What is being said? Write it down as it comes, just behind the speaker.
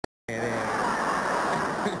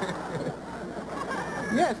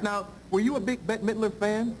Yes. Now, were you a big Bette Midler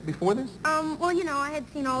fan before this? Well, you know, I had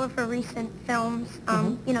seen all of her recent films,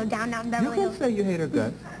 you know, Down in Beverly You Hills. can say you hate her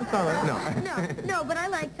guts. That's all right. No, but I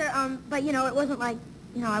liked her, but, you know, it wasn't like,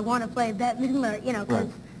 you know, I want to play Bette Midler, you know,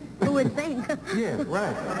 because who would think? Yeah,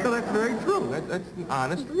 right. So that's very true. That's an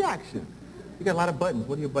honest reaction. You got a lot of buttons.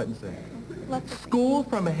 What do your buttons say? School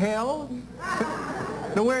from hell?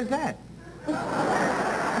 Now, where's that?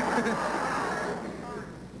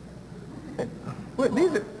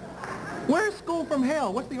 Where's school from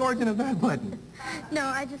hell? What's the origin of that button? No,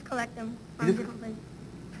 I just collect them on different places.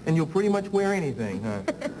 And you'll pretty much wear anything, huh?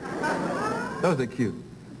 Those are cute.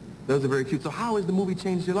 Those are very cute. So how has the movie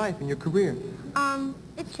changed your life and your career?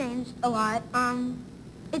 It's changed a lot.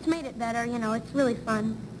 It's made it better, you know, it's really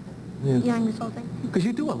fun doing this whole thing. Because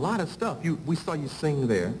you do a lot of stuff. We saw you sing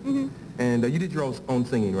there. And you did your own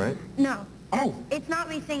singing, right? No. Oh. It's not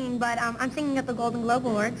me singing, but I'm singing at the Golden Globe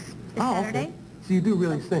Awards this Saturday. Okay. So you do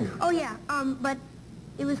really sing? Oh, yeah. But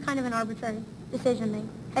it was kind of an arbitrary decision. They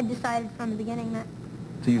had decided from the beginning that...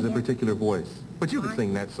 To use a particular voice. But you could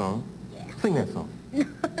sing that song. Yeah. Sing that song. You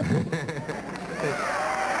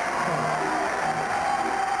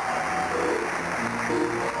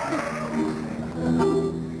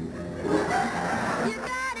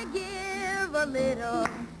gotta give a little,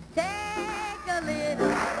 take a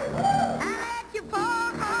little, and let your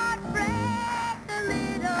poor heart break a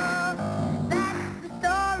little. That's the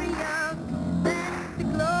story of, that's the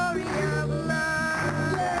glory of love.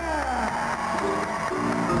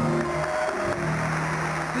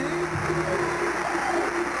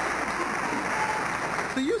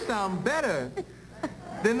 So you sound better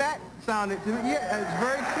than that sounded to me. Yeah, it's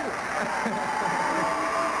very cute.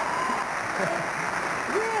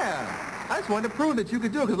 Yeah. I just wanted to prove that you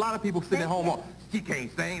could do it, because a lot of people sitting at home, oh, she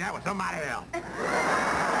can't sing, that was somebody else. You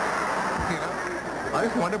know? I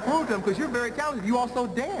just wanted to prove to them, because you're very talented. You also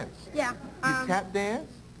dance. Yeah. You tap dance?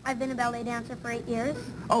 I've been a ballet dancer for 8 years.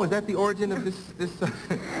 Oh, is that the origin of this? No,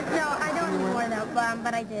 I don't anymore though,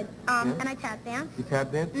 but I did. And I tap dance. You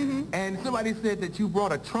tap dance? And somebody said that you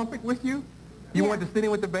brought a trumpet with you? You Yeah. wanted to sit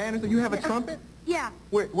in with the band, and so you have a trumpet? Yeah.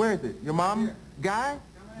 Where is it? Your mom? Guy?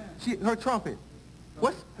 Her trumpet.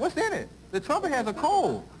 What's in it? The trumpet has a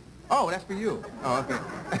cold. Oh, that's for you. Oh, okay.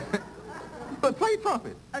 But play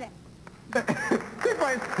trumpet. Okay. Okay.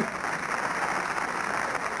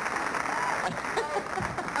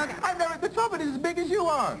 The trumpet is as big as you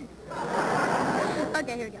are.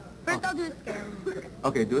 Okay, here we go. First I'll do a scale.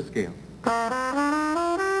 Okay, do a scale.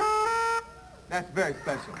 That's very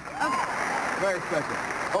special. Okay. Very special.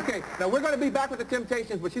 Okay, now we're going to be back with the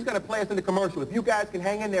Temptations, but she's going to play us in the commercial. If you guys can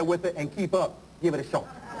hang in there with it and keep up, give it a shot.